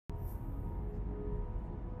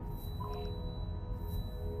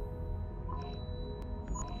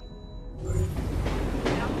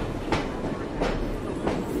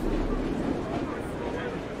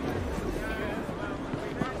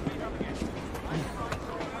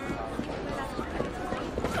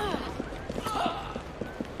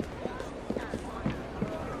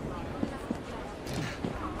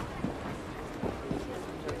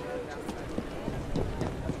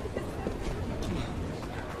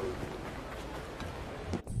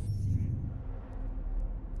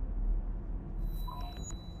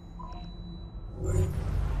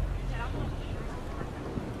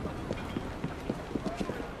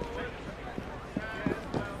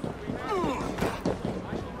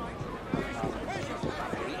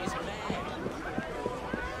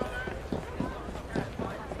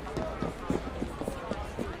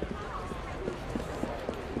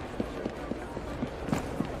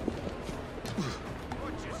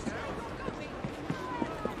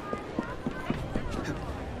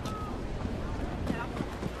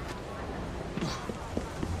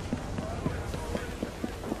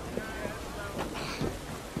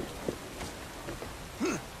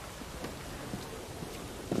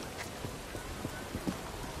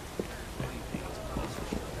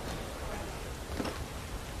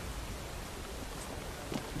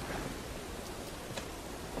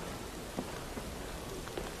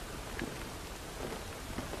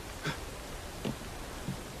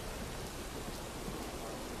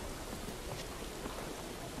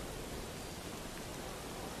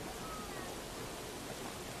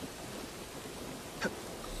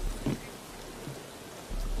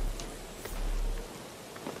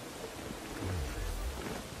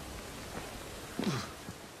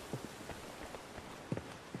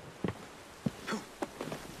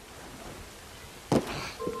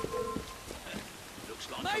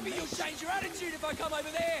change your attitude if I come over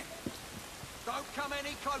there. Don't come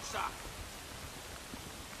any closer.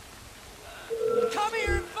 Come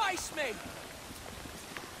here and face me.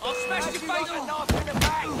 I'll smash your face a off. knife in the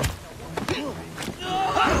back.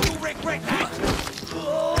 You'll regret that.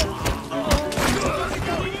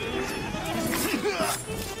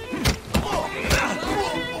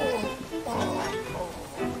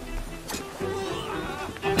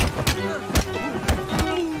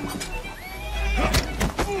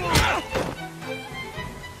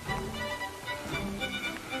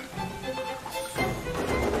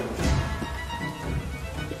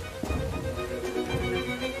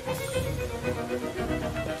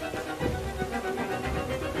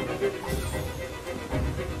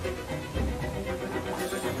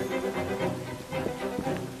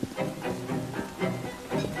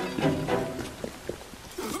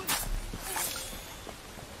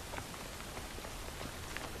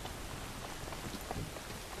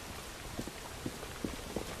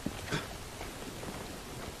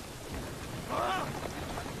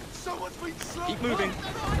 Keep moving.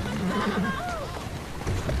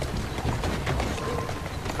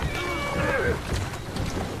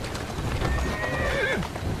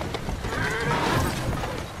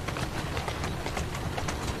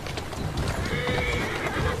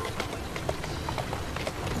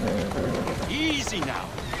 Easy now.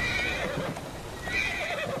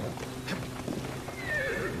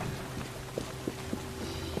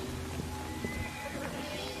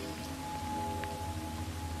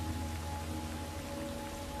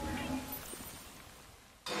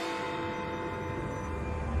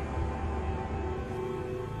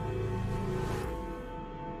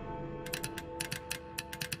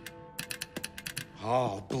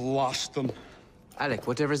 Oh, blast them. Alec,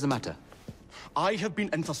 whatever is the matter? I have been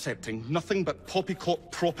intercepting nothing but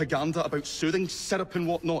poppycock propaganda about soothing syrup and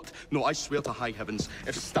whatnot. No, I swear to high heavens,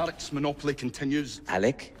 if Starrick's monopoly continues...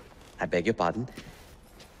 Alec, I beg your pardon.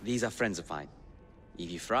 These are friends of mine.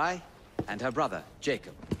 Evie Fry and her brother,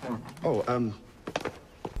 Jacob. Oh,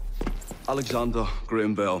 Alexander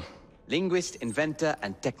Graham Bell. Linguist, inventor,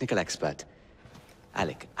 and technical expert.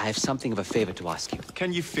 Alec, I have something of a favor to ask you.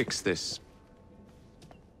 Can you fix this?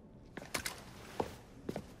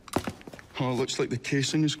 Oh, looks like the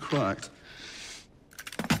casing is cracked.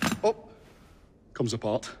 Oh, comes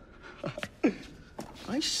apart.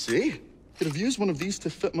 I see. Could have used one of these to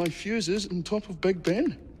fit my fuses on top of Big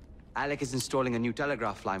Ben. Alec is installing a new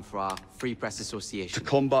telegraph line for our Free Press To Association.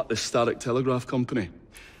 combat the Starrick Telegraph Company.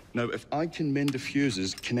 Now, if I can mend the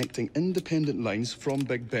fuses connecting independent lines from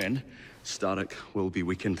Big Ben, Starrick will be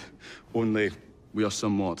weakened. Only, we are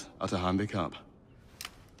somewhat at a handicap.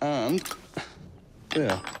 And...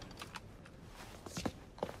 there.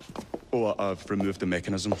 Oh, I've removed the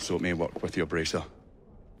mechanism, so it may work with your bracer.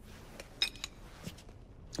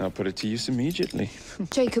 I'll put it to use immediately.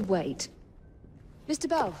 Jacob, wait. Mr.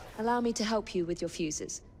 Bell, allow me to help you with your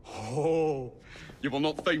fuses. Oh, you will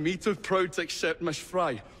not find me too proud to accept Miss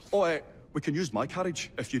Fry. Oh, we can use my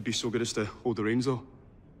carriage, if you'd be so good as to hold the reins, though.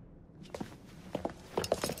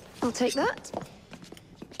 I'll take that.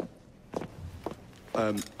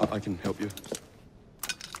 I can help you.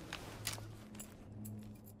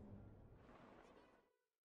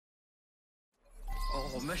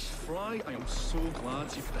 Oh, Miss Fry, I am so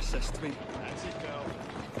glad you could assist me. That's it, girl.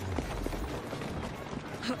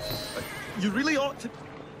 You really ought to...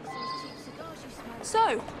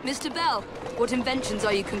 So, Mr. Bell, what inventions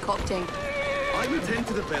are you concocting? I intend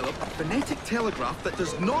to develop a phonetic telegraph that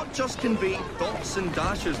does not just convey dots and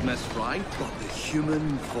dashes, Miss Fry, but the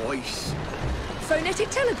human voice. Phonetic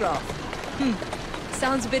telegraph?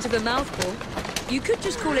 Sounds a bit of a mouthful. You could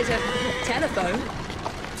just call it a telephone.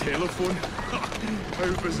 Telephone?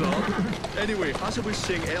 How bizarre. Anyway, as I was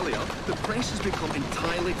saying earlier, the press has become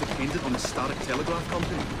entirely dependent on the Starrick Telegraph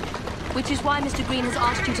Company. Which is why Mr. Green has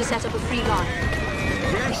asked you to set up a free line.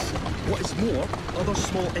 Yes! What is more, other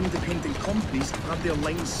small independent companies have had their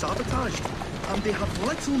lines sabotaged, and they have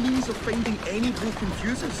little means of finding any broken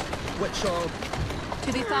fuses, which are...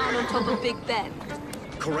 To be found on top of Big Ben.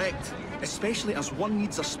 correct, especially as one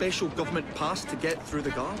needs a special government pass to get through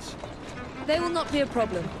the guards. They will not be a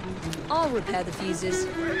problem. I'll repair the fuses.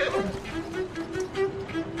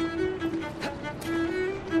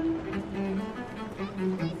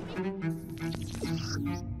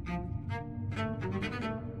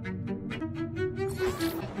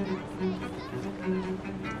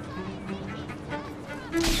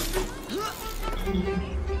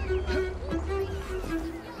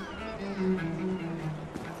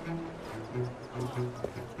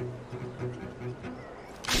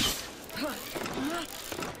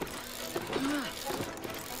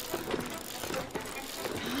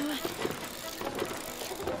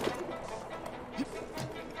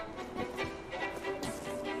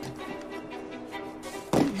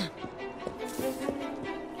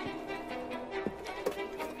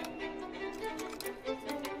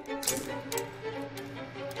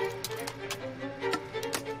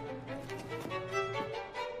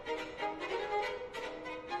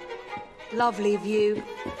 Lovely view.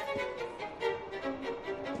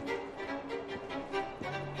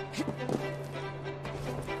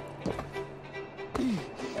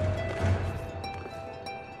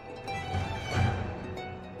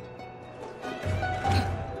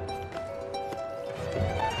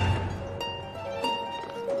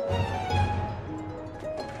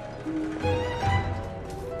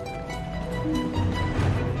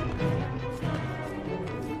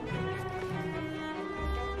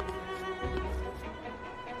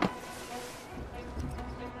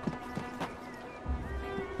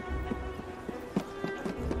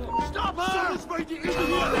 Stop her! Someone's made it in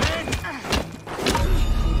here, then!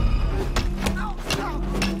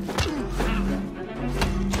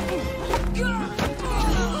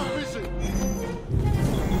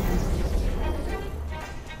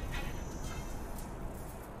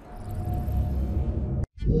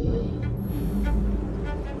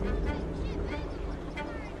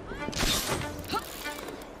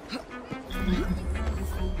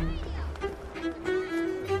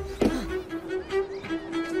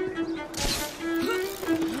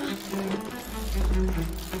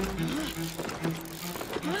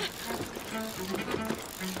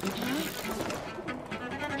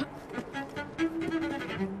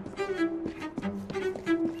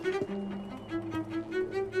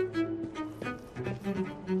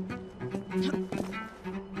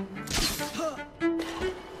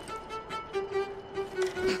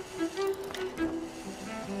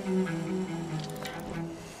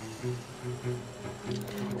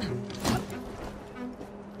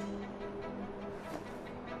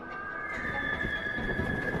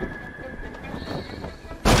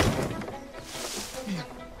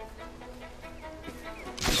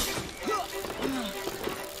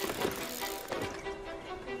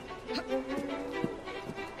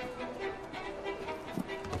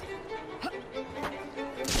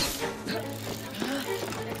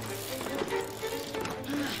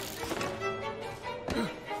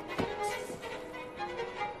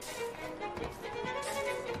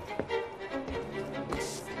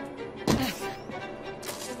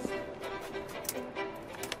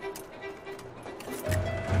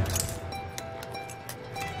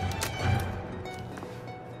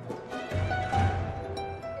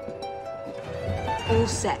 All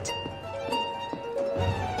set.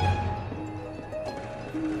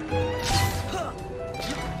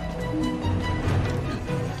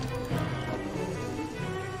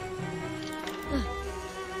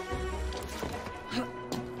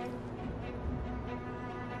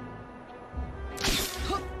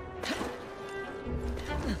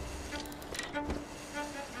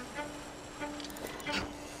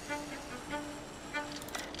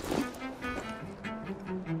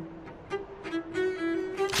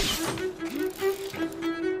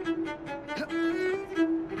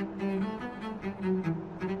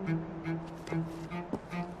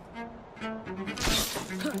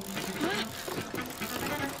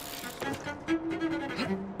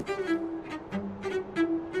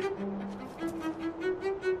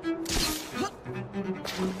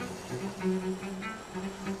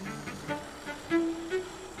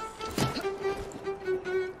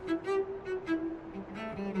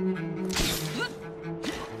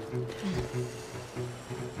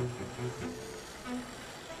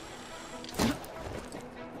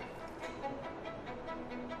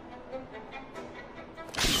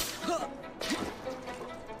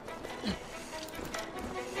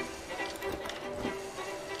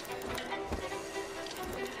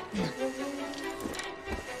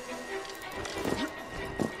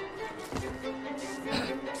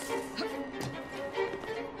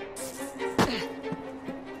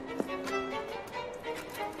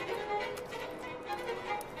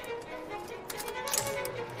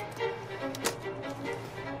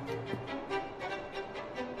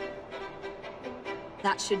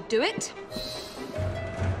 That should do it.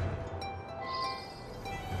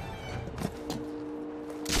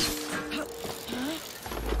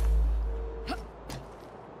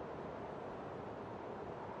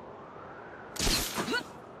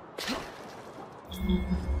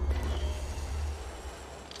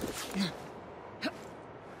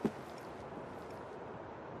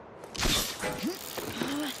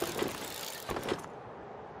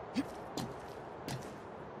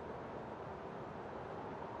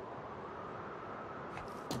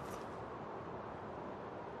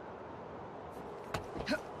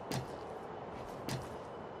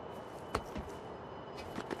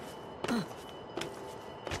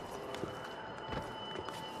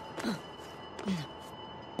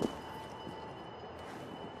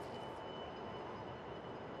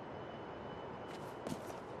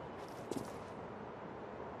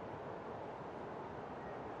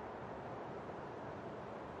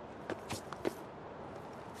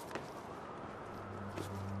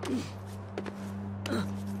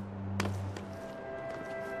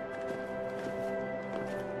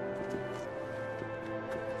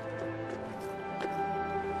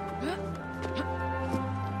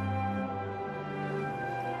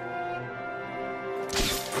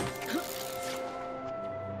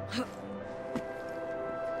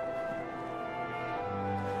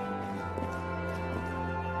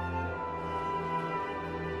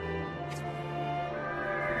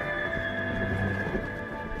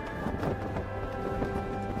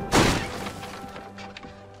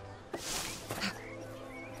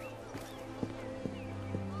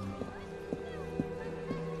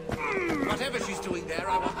 doing there,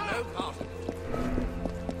 I want no part of it.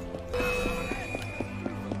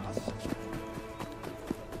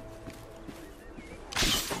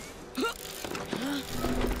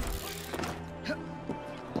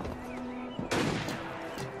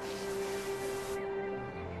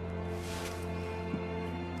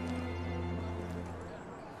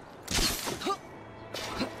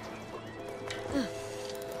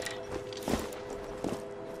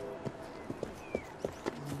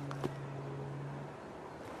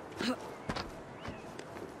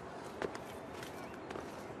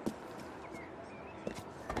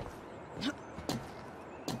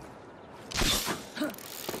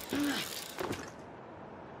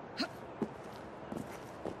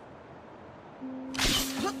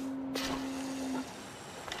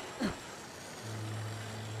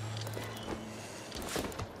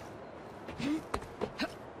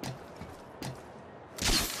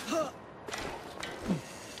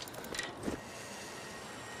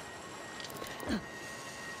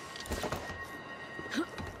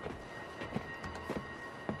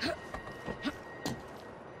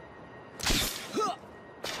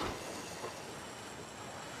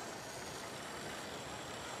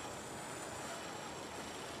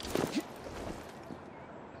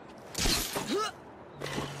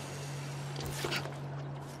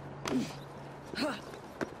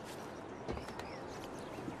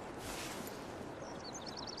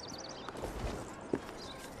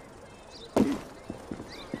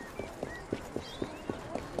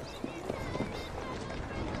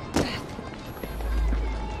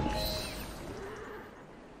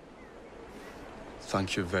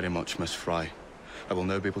 Thank you very much, Miss Fry. I will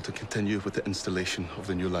now be able to continue with the installation of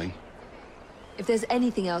the new line. If there's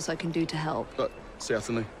anything else I can do to help...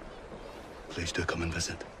 Certainly. Please do come and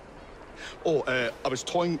visit. Oh, I was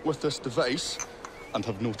toying with this device and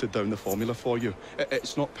have noted down the formula for you.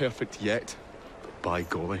 It's not perfect yet, but by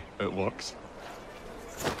golly, it works.